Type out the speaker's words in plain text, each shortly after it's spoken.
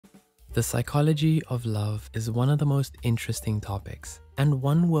The psychology of love is one of the most interesting topics, and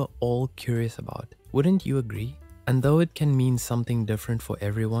one we're all curious about. Wouldn't you agree? And though it can mean something different for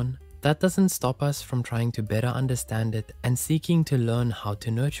everyone, that doesn't stop us from trying to better understand it and seeking to learn how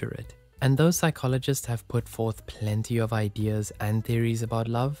to nurture it. And though psychologists have put forth plenty of ideas and theories about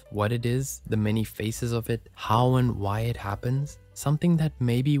love, what it is, the many faces of it, how and why it happens, something that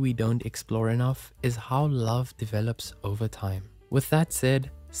maybe we don't explore enough is how love develops over time. With that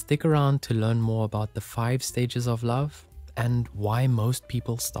said, stick around to learn more about the 5 stages of love and why most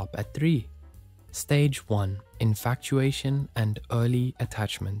people stop at 3. Stage 1. Infatuation and early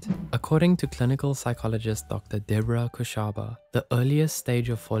attachment. According to clinical psychologist Dr. Deborah Kushaba, the earliest stage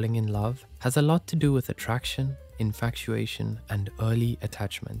of falling in love has a lot to do with attraction, infatuation, and early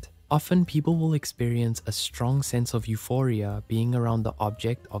attachment. Often people will experience a strong sense of euphoria being around the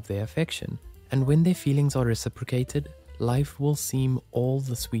object of their affection, and when their feelings are reciprocated, life will seem all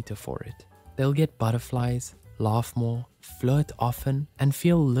the sweeter for it. They'll get butterflies, laugh more, flirt often, and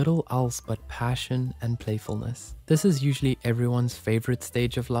feel little else but passion and playfulness. This is usually everyone's favorite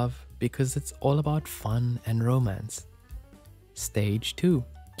stage of love because it's all about fun and romance. Stage 2.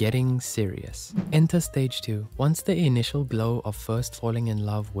 Getting serious. Enter stage 2. Once the initial glow of first falling in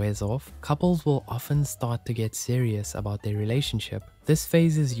love wears off, couples will often start to get serious about their relationship. This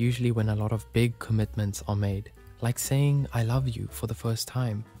phase is usually when a lot of big commitments are made, like saying "I love you" for the first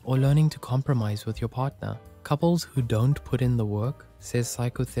time, or learning to compromise with your partner. Couples who don't put in the work, says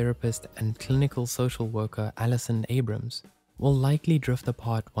psychotherapist and clinical social worker Alison Abrams, will likely drift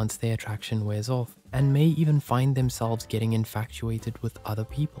apart once their attraction wears off, and may even find themselves getting infatuated with other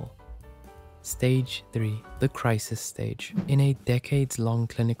people. Stage 3. The crisis stage. In a decades-long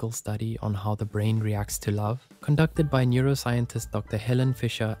clinical study on how the brain reacts to love, conducted by neuroscientist Dr. Helen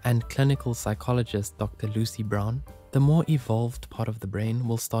Fisher and clinical psychologist Dr. Lucy Brown, the more evolved part of the brain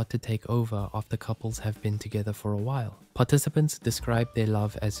will start to take over after couples have been together for a while. Participants describe their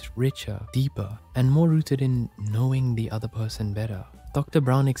love as richer, deeper, and more rooted in knowing the other person better. Dr.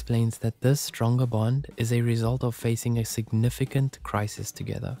 Brown explains that this stronger bond is a result of facing a significant crisis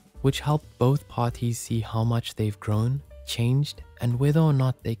together, which helped both parties see how much they've grown, changed, and whether or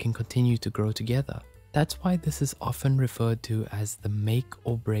not they can continue to grow together. That's why this is often referred to as the make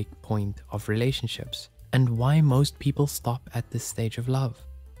or break point of relationships, and why most people stop at this stage of love.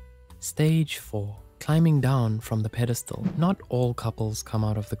 Stage 4. Climbing down from the pedestal. Not all couples come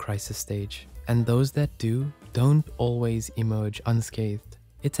out of the crisis stage, and those that do don't always emerge unscathed.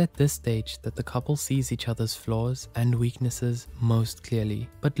 It's at this stage that the couple sees each other's flaws and weaknesses most clearly,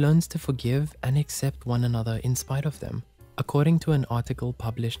 but learns to forgive and accept one another in spite of them. According to an article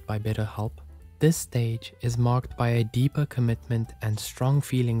published by BetterHelp, this stage is marked by a deeper commitment and strong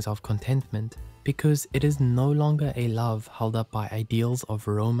feelings of contentment, because it is no longer a love held up by ideals of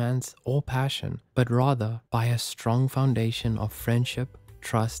romance or passion, but rather by a strong foundation of friendship,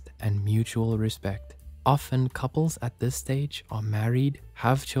 trust, and mutual respect. Often, couples at this stage are married,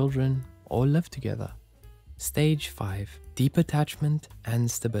 have children, or live together. Stage 5. Deep attachment and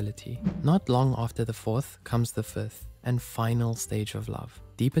stability. Not long after the 4th comes the 5th and final stage of love,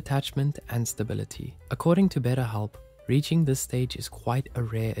 deep attachment and stability. According to BetterHelp, reaching this stage is quite a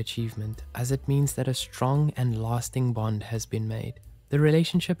rare achievement, as it means that a strong and lasting bond has been made. The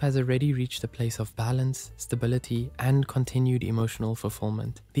relationship has already reached a place of balance, stability, and continued emotional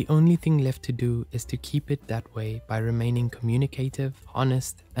fulfillment. The only thing left to do is to keep it that way by remaining communicative,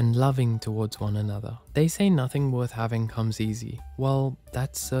 honest, and loving towards one another. They say nothing worth having comes easy. Well,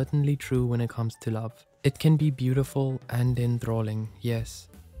 that's certainly true when it comes to love. It can be beautiful and enthralling, yes,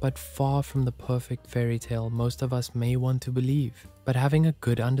 but far from the perfect fairy tale most of us may want to believe. But having a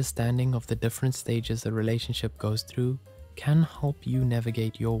good understanding of the different stages a relationship goes through can help you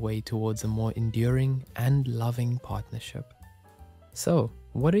navigate your way towards a more enduring and loving partnership. So,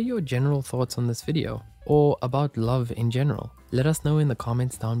 what are your general thoughts on this video, or about love in general? Let us know in the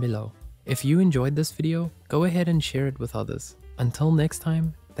comments down below. If you enjoyed this video, go ahead and share it with others. Until next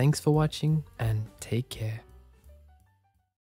time, thanks for watching and take care.